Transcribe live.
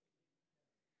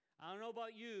I don't know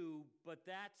about you, but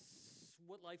that's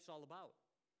what life's all about.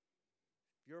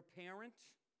 If you're a parent,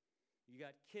 you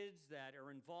got kids that are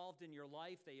involved in your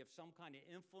life, they have some kind of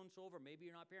influence over,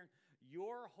 maybe you're not a parent.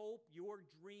 Your hope, your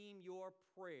dream, your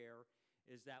prayer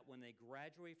is that when they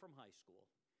graduate from high school,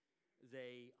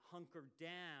 they hunker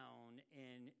down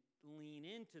and lean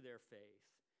into their faith.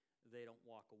 They don't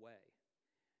walk away.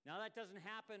 Now, that doesn't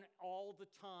happen all the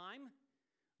time,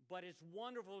 but it's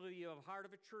wonderful to be a part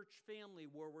of a church family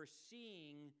where we're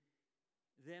seeing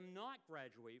them not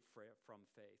graduate from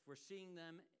faith. We're seeing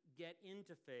them get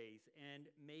into faith and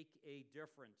make a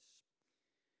difference.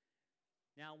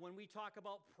 Now, when we talk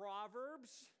about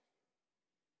Proverbs,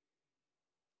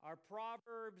 are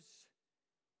Proverbs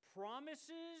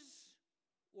promises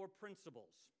or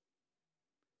principles?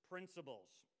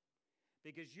 Principles.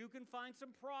 Because you can find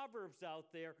some Proverbs out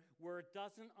there where it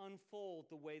doesn't unfold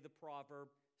the way the proverb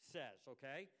says,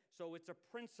 okay? So it's a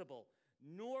principle.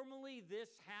 Normally, this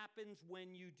happens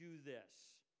when you do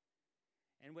this.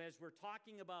 And as we're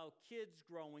talking about kids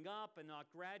growing up and not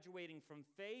graduating from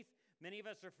faith, many of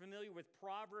us are familiar with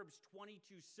Proverbs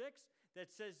 22:6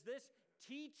 that says this: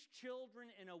 teach children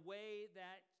in a way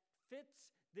that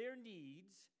fits their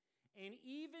needs, and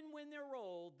even when they're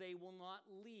old, they will not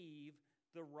leave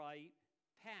the right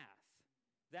path.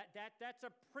 That's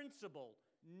a principle.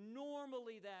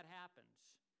 Normally that happens.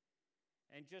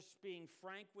 And just being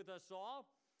frank with us all,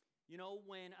 you know,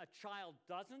 when a child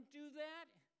doesn't do that,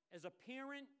 as a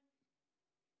parent,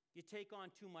 you take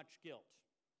on too much guilt.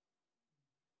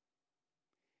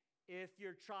 If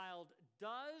your child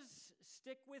does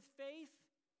stick with faith,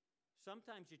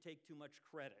 sometimes you take too much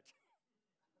credit.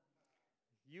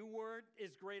 You weren't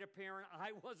as great a parent.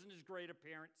 I wasn't as great a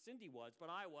parent. Cindy was, but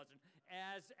I wasn't,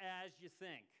 as you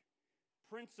think.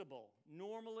 Principle.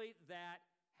 Normally that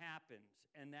happens,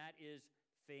 and that is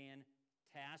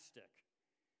fantastic.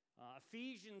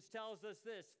 Ephesians tells us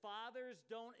this: fathers,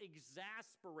 don't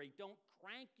exasperate, don't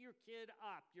crank your kid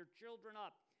up, your children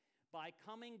up, by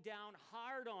coming down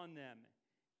hard on them.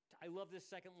 I love this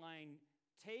second line: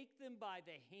 take them by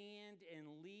the hand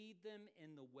and lead them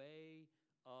in the way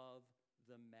of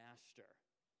the master.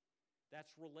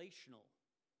 That's relational.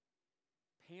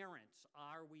 Parents,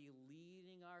 are we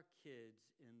leading our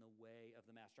kids in the way of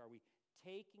the master? Are we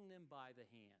taking them by the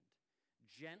hand,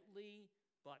 gently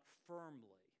but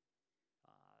firmly?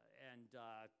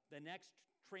 The next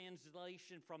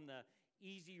translation from the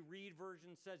Easy Read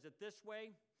version says it this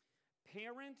way: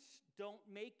 parents, don't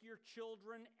make your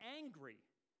children angry,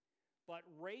 but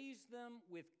raise them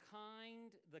with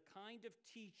the kind of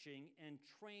teaching and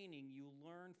training you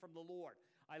learn from the Lord.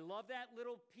 I love that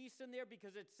little piece in there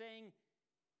because it's saying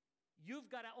you've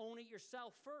got to own it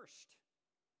yourself first.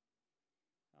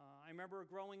 I remember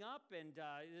growing up, and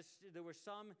there were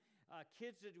some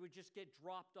kids that would just get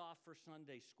dropped off for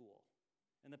Sunday school,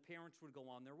 and the parents would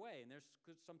go on their way. And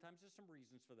sometimes there's some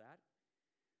reasons for that.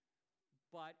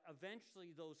 But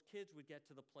eventually those kids would get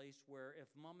to the place where if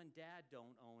mom and dad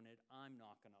don't own it, I'm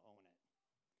not going to own it.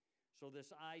 So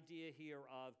this idea here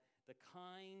of the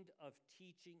kind of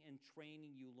teaching and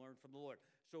training you learn from the Lord.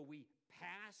 So we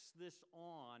pass this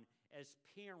on as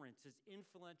parents, as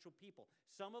influential people.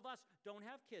 Some of us don't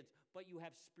have kids, but you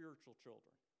have spiritual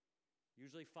children.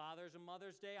 Usually Father's and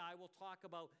Mother's Day, I will talk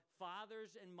about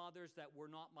fathers and mothers that were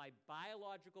not my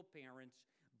biological parents,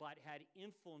 but had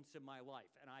influence in my life.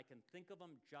 And I can think of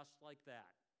them just like that.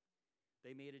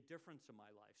 They made a difference in my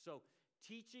life. So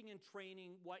teaching and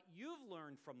training what you've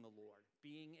learned from the Lord,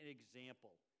 being an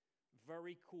example.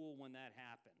 Very cool when that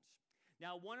happens.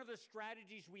 Now, one of the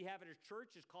strategies we have at a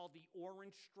church is called the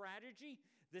orange strategy.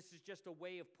 This is just a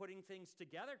way of putting things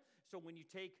together. So when you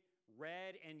take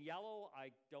red and yellow,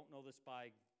 I don't know this by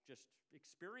just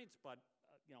experience, but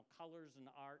colors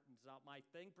and art is not my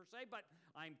thing per se, but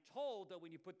I'm told that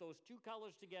when you put those two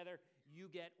colors together, you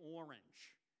get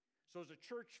orange. So as a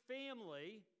church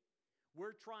family,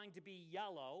 we're trying to be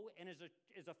yellow, and as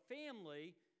a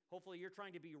family, hopefully you're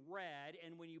trying to be red,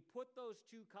 and when you put those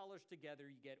two colors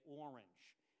together, you get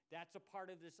orange. That's a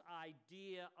part of this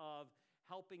idea of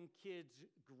helping kids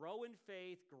grow in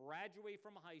faith, graduate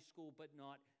from high school, but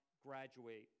not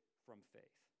graduate from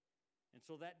faith. And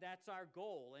so that's our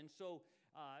goal. And so,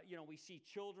 we see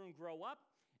children grow up,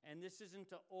 and this isn't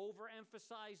to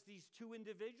overemphasize these two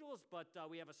individuals, but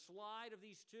we have a slide of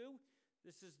these two.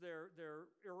 This is their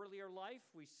earlier life.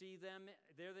 We see them.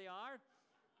 There they are.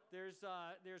 There's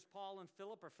Paul and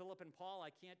Philip, or Philip and Paul.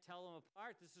 I can't tell them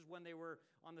apart. This is when they were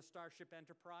on the Starship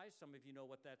Enterprise. Some of you know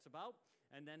what that's about.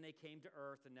 And then they came to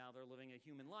Earth, and now they're living a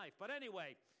human life. But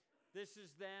anyway, this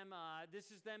is them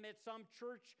at some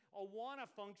church Awana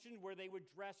function where they would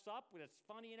dress up. It's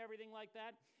funny and everything like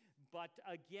that. But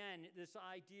again, this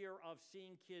idea of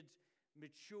seeing kids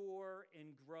mature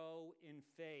and grow in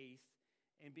faith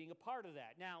and being a part of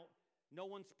that. Now, no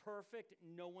one's perfect,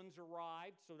 no one's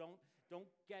arrived, so don't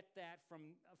get that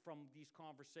from these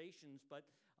conversations. But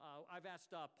I've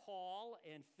asked Paul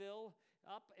and Phil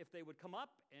up if they would come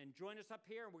up and join us up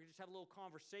here, and we just have a little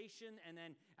conversation. And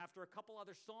then after a couple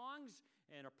other songs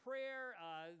and a prayer,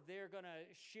 they're going to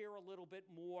share a little bit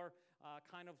more,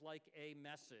 kind of like a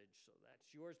message. So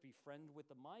that's yours. Be friend with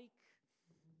the mic.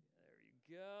 There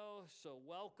you go. So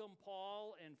welcome,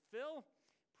 Paul and Phil.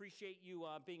 Appreciate you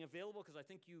being available, because I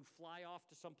think you fly off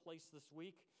to some place this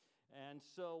week. And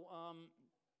so...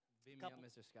 beam me up,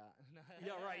 Mr. Scott.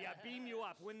 Yeah, right. Yeah, beam you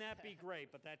up. Wouldn't that be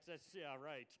great? But that's yeah,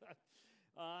 right.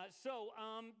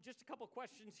 Just a couple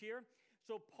questions here.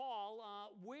 So, Paul,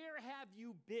 where have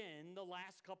you been the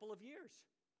last couple of years?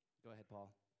 Go ahead,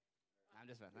 Paul. I'm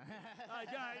just fine.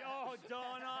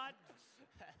 Donut.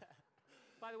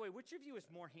 By the way, which of you is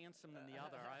more handsome than the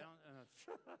other? I don't.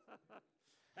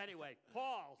 Anyway,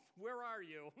 Paul, where are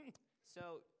you?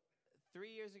 So, 3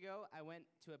 years ago, I went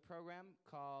to a program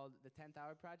called the 10th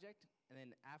Hour Project, and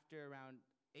then after around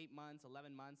 8 months,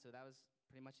 11 months, so that was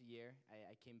pretty much a year,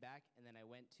 I came back, and then I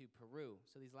went to Peru.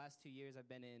 So these last 2 years,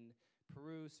 I've been in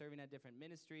Peru serving at different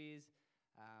ministries.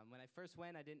 When I first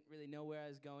went, I didn't really know where I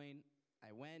was going.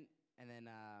 I went, and then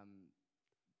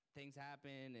things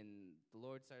happened, and the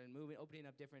Lord started opening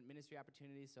up different ministry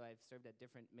opportunities, so I've served at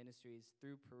different ministries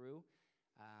through Peru.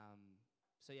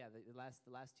 So yeah, the last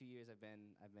 2 years I've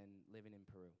been living in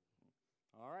Peru.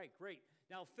 All right, great.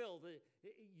 Now, Phil,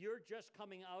 you're just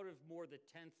coming out of more the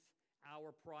 10th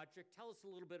Hour Project. Tell us a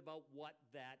little bit about what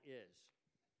that is.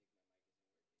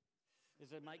 Is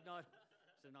the mic not?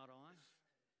 Is it not on?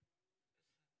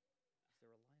 Is there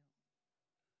a light on?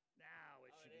 Now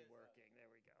it should be working. There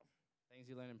we go. Things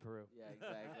you learn in Peru. Yeah,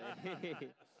 exactly.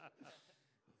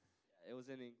 It was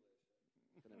in English.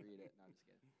 I'm going to read it. No, I'm just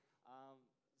kidding.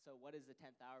 So what is the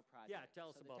 10th Hour Project? Yeah, tell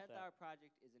us about that. The 10th Hour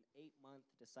Project is an 8-month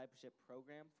discipleship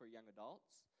program for young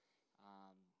adults.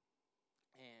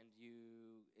 And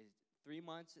 3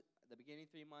 months, the beginning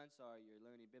 3 months are you're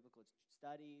learning biblical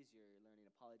studies, you're learning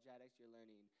apologetics, you're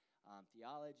learning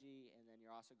theology, and then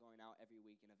you're also going out every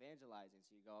week and evangelizing.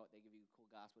 So you go, they give you cool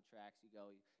gospel tracts, you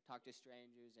go, you talk to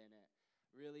strangers, and it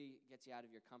really gets you out of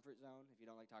your comfort zone if you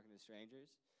don't like talking to strangers.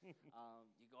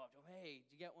 You go up to them, hey, did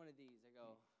you get one of these?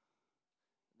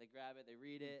 They grab it, they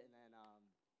read it, and then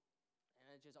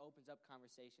it just opens up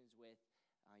conversations with,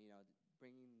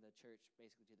 bringing the church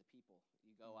basically to the people.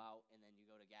 You go out, and then you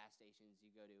go to gas stations, you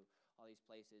go to all these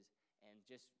places, and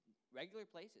just regular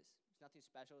places. It's nothing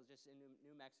special. It's just in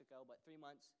New Mexico, but 3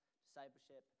 months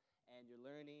discipleship, and you're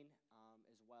learning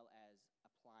as well as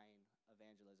applying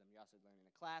evangelism. You're also learning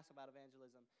a class about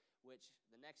evangelism, which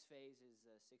the next phase is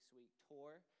a 6-week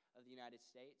tour of the United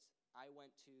States. I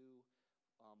went to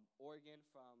Oregon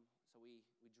so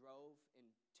we drove in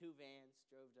 2 vans,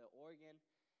 drove to Oregon,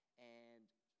 and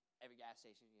every gas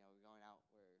station, we're going out,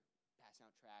 we're passing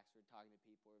out tracts, we're talking to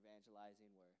people, we're evangelizing,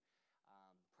 we're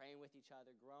praying with each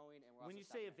other, growing, and we're when you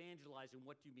say evangelizing,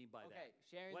 what do you mean by that? Okay,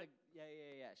 sharing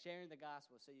sharing the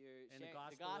gospel. So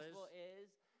the gospel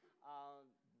is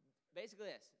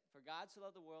basically this: for God so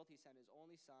loved the world, He sent His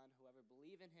only Son. Whoever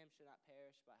believe in Him should not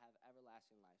perish but have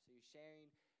everlasting life. So you're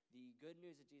sharing the good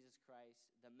news of Jesus Christ,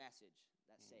 the message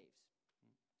that saves.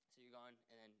 So you're going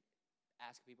and then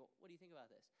asking people, what do you think about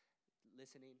this?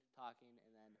 Listening, talking,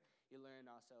 and then you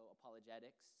learn also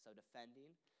apologetics, so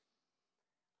defending.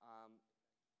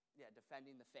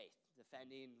 Defending the faith,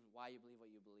 defending why you believe what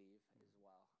you believe as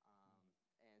well.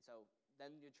 And so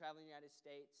then you're traveling the United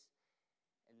States,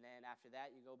 and then after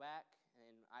that you go back,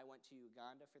 and I went to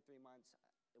Uganda for 3 months,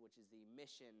 which is the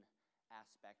mission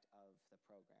aspect of the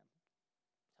program.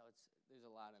 So there's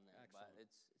a lot in there. Excellent. But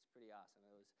it's pretty awesome.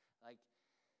 It was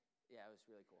it was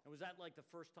really cool. And was that like the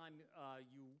first time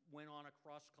you went on a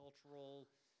cross-cultural?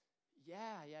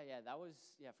 Yeah. That was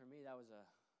for me. That was the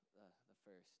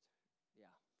first. Yeah.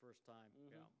 First time.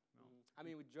 Mm-hmm. Yeah. No. Mm-hmm. I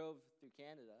mean, we drove through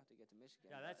Canada to get to Michigan.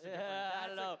 Yeah, that's a different. I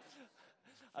don't know.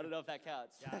 I don't know if that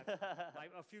counts. Yeah,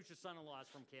 a future son-in-law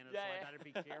is from Canada, so I got to be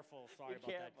careful. Sorry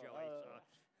about that, Joey.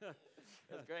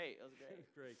 It was great. It was great.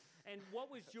 Great. And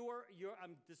what was your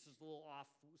this is a little off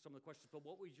some of the questions, but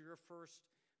what was your first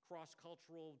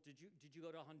cross-cultural? Did you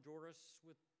go to Honduras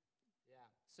with? Yeah.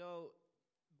 So,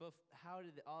 how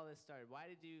did all this start?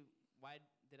 Why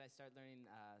did I start learning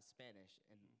Spanish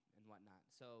and whatnot?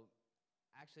 So,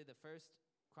 actually, the first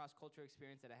cross-cultural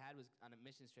experience that I had was on a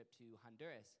mission trip to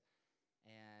Honduras,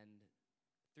 and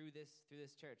through this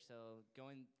church. So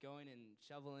going and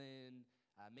shoveling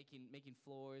making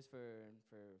floors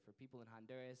for people in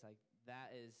Honduras. Like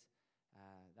that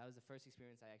was the first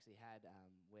experience I actually had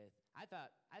with. I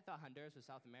thought Honduras was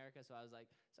South America, so I was like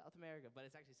South America, but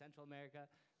it's actually Central America.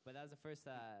 But that was the first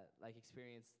like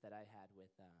experience that I had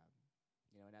with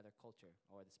another culture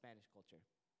or the Spanish culture.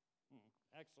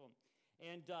 Excellent.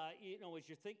 And as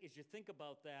you think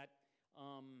about that,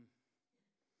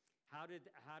 how did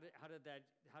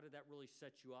that really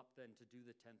set you up then to do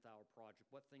the 10th Hour Project?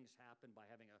 What things happened by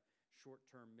having a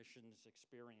short-term missions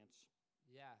experience?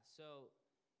 Yeah. So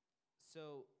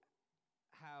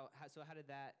how did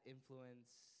that influence?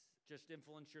 Just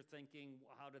influence your thinking.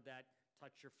 How did that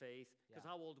touch your faith? Because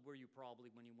Yeah. how old were you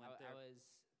probably when you went there? I was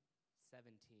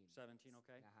 17. 17,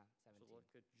 okay. 17. So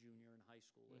like a junior in high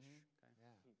school-ish. Mhm.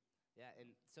 Okay. Yeah. Yeah,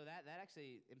 and so that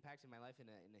actually impacted my life in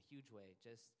a huge way.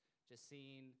 Just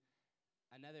seeing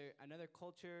another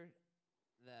culture.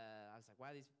 I was like,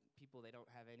 wow, these people, they don't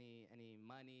have any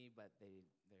money, but they're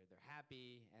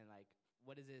happy, and like,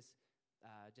 what is this?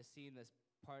 Just seeing this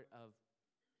part of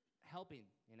helping,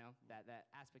 that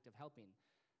aspect of helping.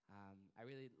 I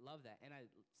really love that, and I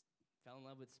fell in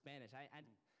love with Spanish.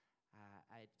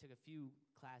 I took a few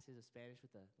classes of Spanish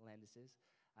with the Landises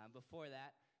before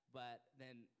that. But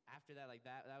then after that, like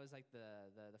that was like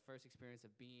the first experience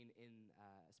of being in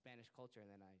Spanish culture,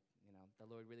 and then the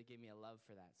Lord really gave me a love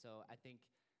for that. So I think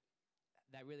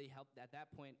that really helped. At that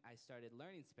point, I started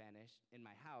learning Spanish in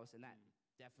my house, and that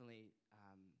definitely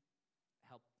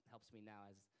helps me now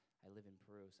as I live in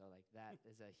Peru. So like that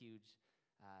is a huge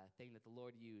thing that the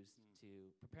Lord used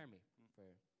to prepare me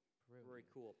for Peru. Very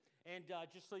cool. And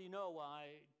just so you know,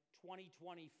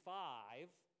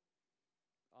 2025.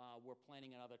 We're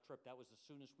planning another trip. That was as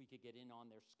soon as we could get in on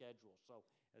their schedule. So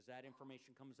as that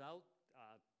information comes out,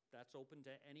 that's open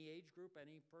to any age group,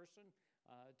 any person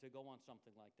to go on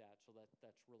something like that. So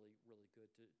that's really, really good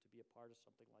to be a part of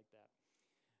something like that.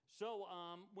 So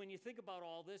when you think about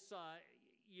all this,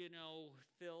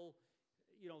 Phil,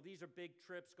 these are big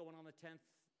trips going on the 10th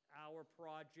Hour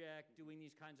Project, doing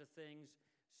these kinds of things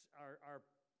are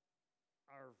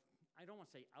I don't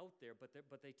want to say out there, but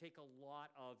they take a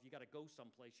lot of, you got to go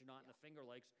someplace, you're not in the Finger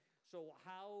Lakes. So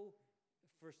how,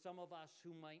 for some of us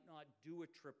who might not do a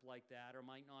trip like that or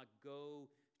might not go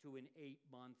to an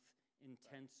 8-month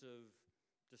intensive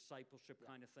discipleship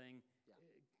kind of thing,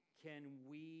 can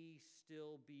we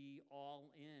still be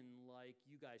all in like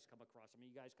you guys come across? I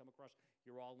mean, you guys come across,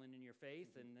 you're all in your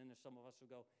faith, and then there's some of us who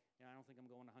go, I don't think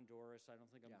I'm going to Honduras, I don't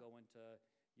think I'm going to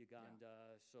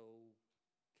Uganda, so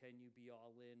can you be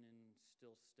all in and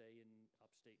still stay in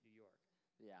upstate New York?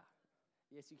 Yeah.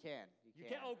 Yes, you can. You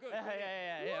can? Oh, good.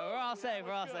 Yeah. We're all safe.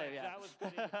 We're all safe. Yeah. That was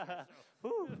good answer,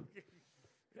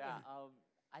 Yeah.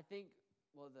 I think,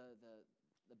 well,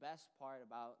 the best part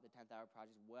about the 10th Hour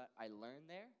Project, what I learned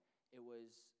there,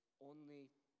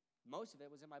 most of it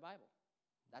was in my Bible.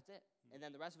 That's it. And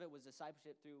then the rest of it was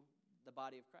discipleship through the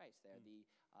body of Christ there,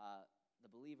 the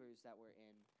believers that were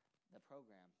in the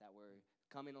program, that were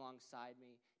coming alongside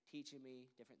me, teaching me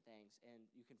different things, and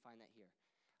you can find that here.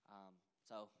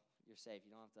 So you're safe.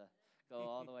 You don't have to go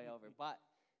all the way over. But,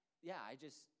 yeah, it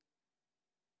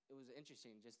was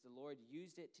interesting. Just the Lord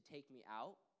used it to take me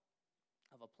out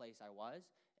of a place I was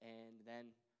and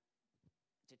then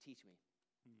to teach me.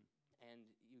 And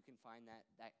you can find that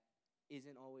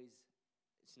isn't always,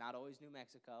 it's not always New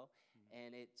Mexico,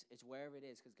 and it's wherever it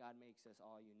is, because God makes us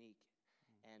all unique.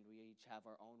 And we each have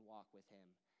our own walk with him,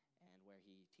 and where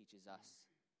he teaches us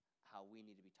how we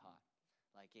need to be taught.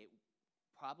 Like, it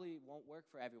probably won't work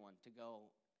for everyone to go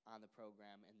on the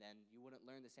program, and then you wouldn't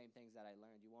learn the same things that I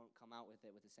learned. You won't come out with it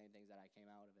with the same things that I came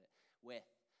out of it with.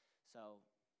 So,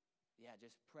 yeah,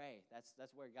 just pray.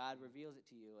 That's where God reveals it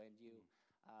to you, and you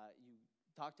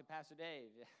talk to Pastor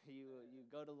Dave. you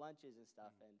go to lunches and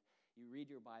stuff, and you read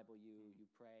your Bible, you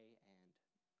pray,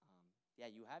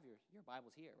 and you have your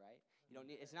Bibles here, right? You don't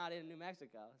need. It's not in New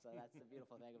Mexico, so that's the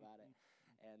beautiful thing about it,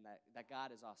 and that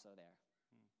God is also there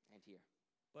and here.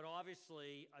 But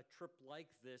obviously, a trip like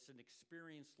this, an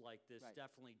experience like this,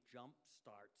 definitely jump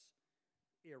starts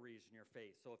areas in your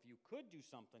faith. So if you could do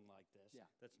something like this,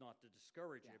 that's not to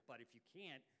discourage it. But if you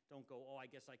can't, don't go, I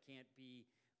guess I can't be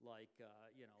like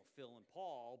Phil and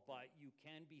Paul, but you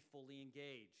can be fully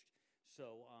engaged.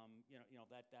 So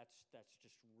that's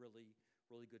just really,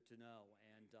 really good to know.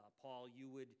 And Paul,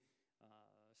 you would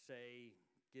say,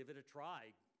 give it a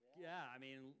try. Yeah, I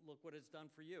mean, look what it's done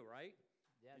for you, right?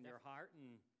 Yeah, in your heart.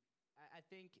 And I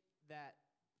think that,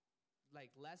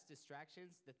 like, less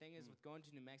distractions. The thing is, with going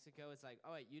to New Mexico, it's like,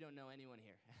 oh, wait, you don't know anyone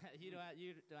here. you don't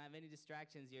have any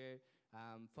distractions. You're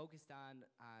focused on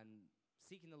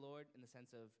seeking the Lord in the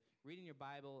sense of reading your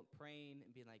Bible, praying,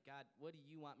 and being like, God, what do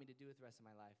you want me to do with the rest of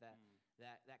my life?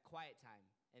 That quiet time.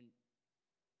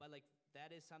 But like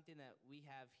that is something that we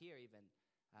have here even.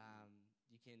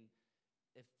 You can,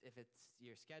 if it's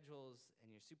your schedules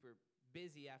and you're super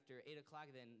busy after 8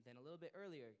 o'clock, then a little bit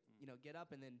earlier, get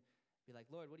up and then be like,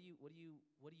 Lord, what do you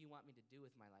want me to do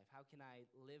with my life? How can I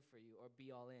live for you or be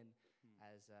all in,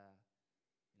 as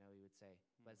we would say.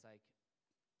 But it's like,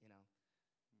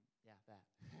 that.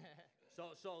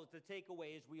 So the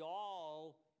takeaway is we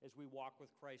all, as we walk with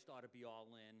Christ, ought to be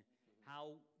all in.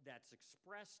 How that's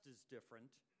expressed is different.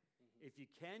 If you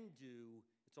can do,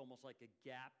 it's almost like a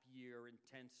gap year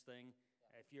intense thing.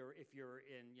 If you're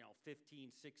in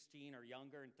 15, 16 or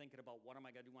younger and thinking about what am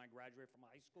I going to do when I graduate from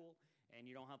high school and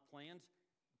you don't have plans,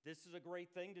 this is a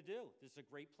great thing to do. This is a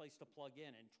great place to plug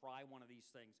in and try one of these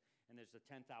things. And there's the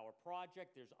 10th Hour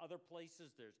Project. There's other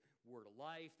places. There's Word of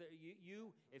Life. If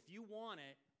you want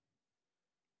it,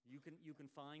 you can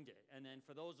find it. And then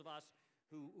for those of us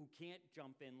who can't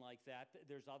jump in like that,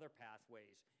 there's other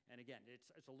pathways. And again, it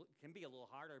can be a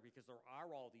little harder because there are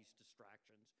all these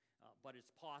distractions, but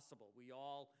it's possible. We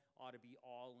all ought to be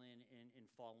all in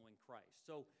following Christ.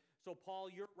 So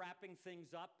Paul, you're wrapping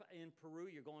things up in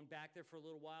Peru. You're going back there for a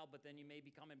little while, but then you may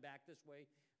be coming back this way.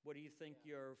 What do you think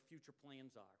your future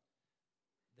plans are?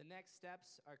 The next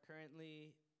steps are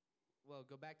currently,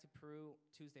 go back to Peru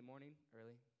Tuesday morning,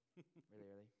 early, really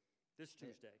early. This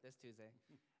Tuesday.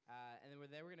 And then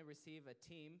we're going to receive a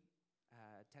team,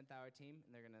 10th Hour team,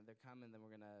 and they're come, and then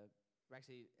we're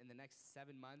actually, in the next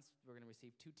 7 months, we're going to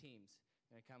receive 2 teams.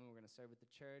 They're going to come, and we're going to serve at the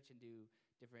church and do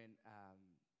different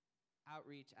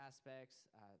outreach aspects,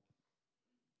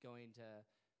 going to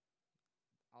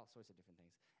all sorts of different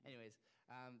things. Anyways,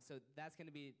 so we're going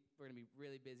to be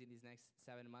really busy these next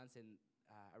 7 months, and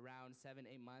around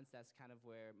 7-8 months, that's kind of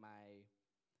where my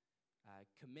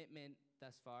commitment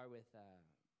thus far with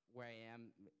where I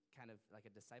am, kind of like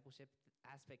a discipleship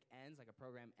aspect ends, like a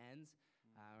program ends.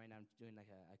 Right now I'm doing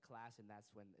like a class, and that's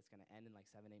when it's going to end in like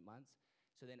 7-8 months.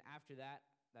 So then after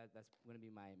that's going to be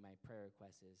my prayer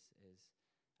request is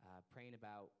praying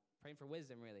for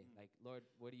wisdom, really. Like, Lord,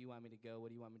 where do you want me to go? What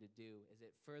do you want me to do? Is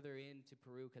it further into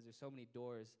Peru? Because there's so many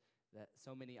doors,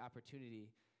 so many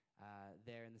opportunity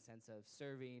there in the sense of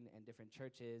serving and different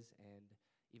churches and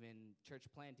even church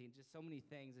planting, just so many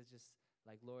things. It's just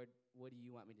like, Lord, what do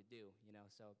you want me to do?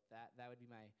 So that would be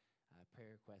my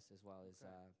prayer request as well, is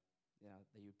that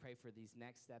you pray for these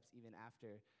next steps even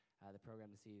after the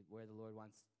program to see where the Lord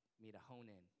wants me to hone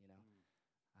in,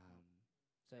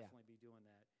 Definitely be doing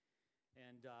that.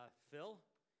 And Phil,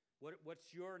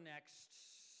 what's your next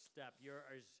step?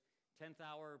 Is 10th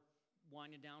Hour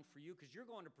winding down for you? Because you're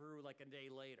going to Peru like a day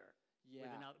later.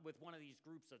 Yeah. With one of these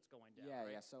groups that's going down. Yeah,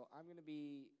 right? yeah. So I'm going to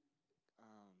be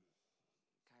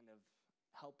kind of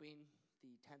helping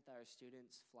the 10th Hour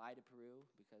students fly to Peru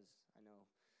because I know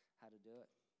how to do it.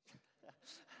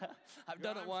 I've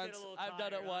done it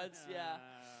once. Yeah.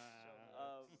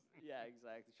 Yeah,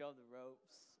 exactly. Show them the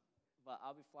ropes. But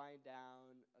I'll be flying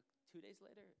down 2 days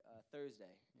later,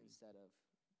 Thursday instead of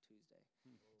Tuesday.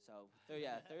 So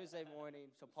Thursday morning.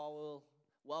 So Paul will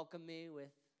welcome me with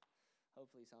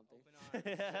hopefully something.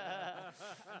 Open arms.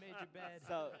 I made your bed.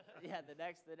 So the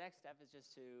next step is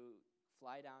just to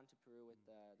fly down to Peru with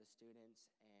the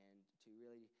students and to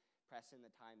really press in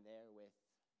the time there with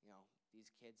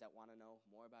these kids that want to know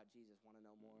more about Jesus, want to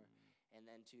know more, and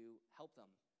then to help them,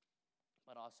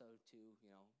 but also to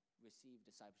receive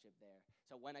discipleship there.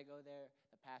 So when I go there,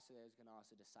 the pastor there is going to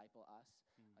also disciple us.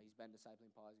 He's been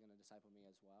discipling Paul. He's going to disciple me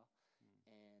as well.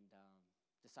 And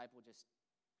disciple, just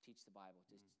teach the Bible.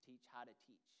 Just teach how to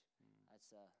teach. That's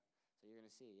so you're going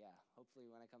to see. Yeah. Hopefully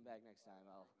when I come back next time,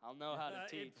 I'll know how to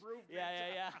teach. Improvement.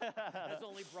 Yeah. As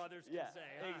only brothers can say.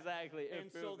 Huh? Exactly. And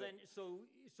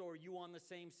so are you on the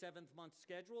same 7th month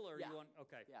schedule, or are you on?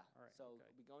 Okay. Yeah. All right. So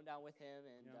we'll be going down with him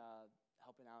and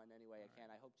helping out in any way I can.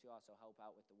 I hope to also help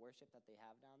out with the worship that they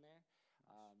have down there.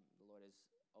 The Lord has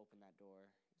opened that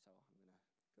door, so I'm going to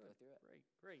go through it.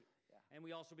 Great. Yeah. And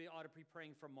we also ought to be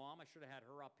praying for Mom. I should have had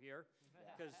her up here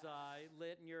because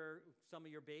Lit and some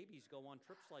of your babies go on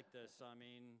trips like this. I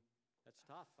mean, that's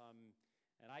tough.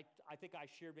 And I think I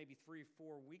shared maybe 3 or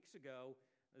 4 weeks ago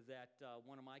that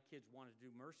one of my kids wanted to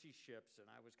do mercy ships, and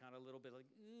I was kind of a little bit like,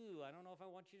 ooh, I don't know if I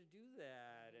want you to do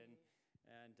that, and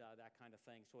that kind of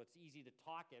thing. So it's easy to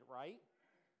talk it, right?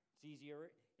 It's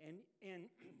easier. And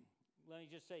let me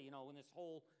just say, in this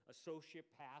whole associate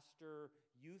pastor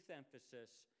youth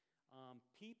emphasis,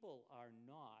 people are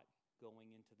not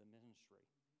going into the ministry.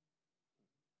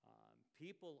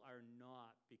 People are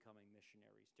not becoming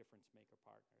missionaries, difference maker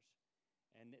partners.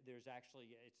 And there's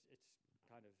actually, it's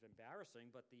kind of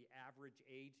embarrassing, but the average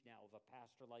age now of a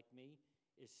pastor like me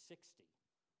is 60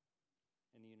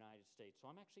 in the United States. So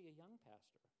I'm actually a young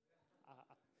pastor.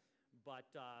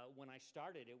 But when I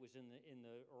started, it was in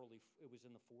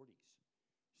the 40s.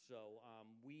 So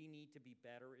we need to be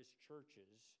better as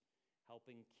churches,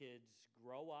 helping kids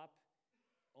grow up,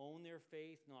 own their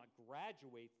faith, not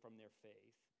graduate from their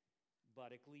faith,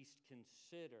 but at least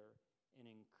consider and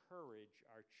encourage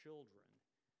our children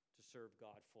to serve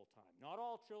God full time. Not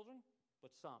all children,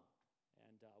 but some.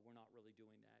 And we're not really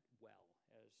doing that well,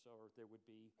 or there would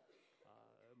be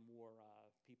more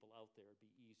people out there. It'd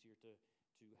be easier to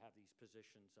have these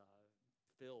positions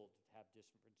filled, have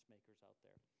difference makers out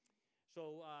there.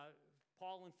 So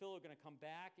Paul and Phil are going to come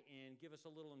back and give us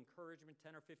a little encouragement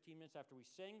 10 or 15 minutes after we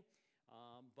sing.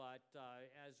 But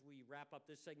as we wrap up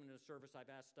this segment of the service,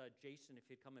 I've asked Jason if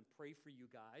he'd come and pray for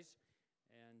you guys,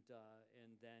 and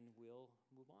then we'll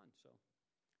move on. So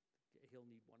he'll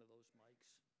need one of those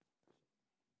mics.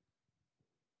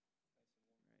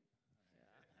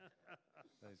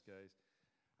 Thanks, guys.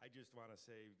 I just want to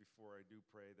say before I do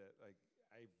pray that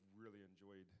I've really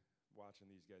enjoyed watching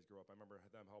these guys grow up. I remember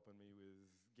them helping me with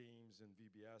games and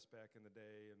VBS back in the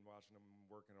day, and watching them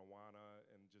work in Awana,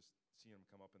 and just seeing them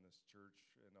come up in this church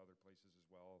and other places as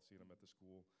well, seeing them at the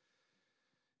school,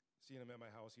 seeing them at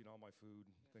my house eating all my food,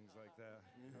 things like that,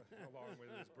 along with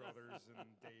his brothers and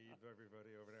Dave,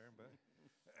 everybody over there. But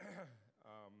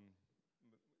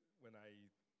when I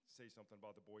say something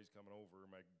about the boys coming over,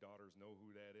 my daughters know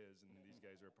who that is, and these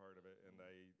guys are a part of it, and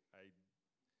I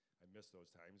miss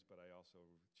those times, but I also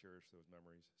cherish those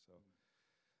memories. So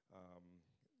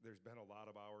there's been a lot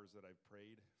of hours that I've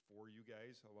prayed for you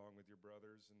guys, along with your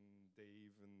brothers and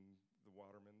Dave and the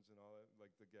Watermans and all that,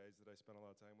 like the guys that I spent a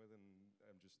lot of time with, and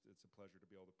it's a pleasure to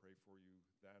be able to pray for you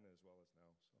then as well as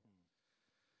now. So,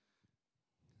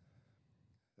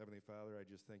 Heavenly Father, I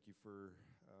just thank you for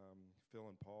Phil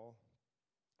and Paul.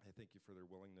 I thank you for their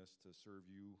willingness to serve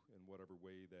you in whatever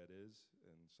way that is.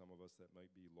 And some of us, that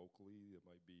might be locally, it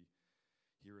might be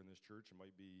here in this church, it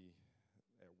might be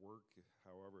at work,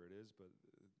 however it is, but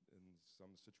in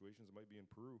some situations it might be in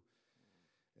Peru.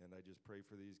 And I just pray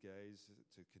for these guys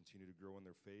to continue to grow in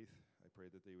their faith. I pray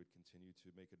that they would continue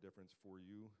to make a difference for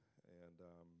you. And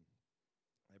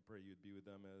I pray you'd be with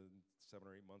them 7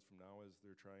 or 8 months from now as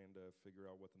they're trying to figure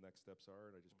out what the next steps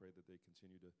are. And I just pray that they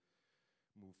continue to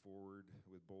move forward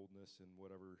with boldness in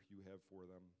whatever you have for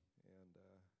them. And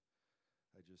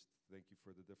I just thank you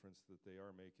for the difference that they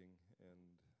are making, and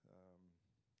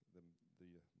the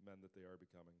men that they are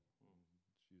becoming. In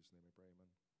Jesus' name I pray, amen.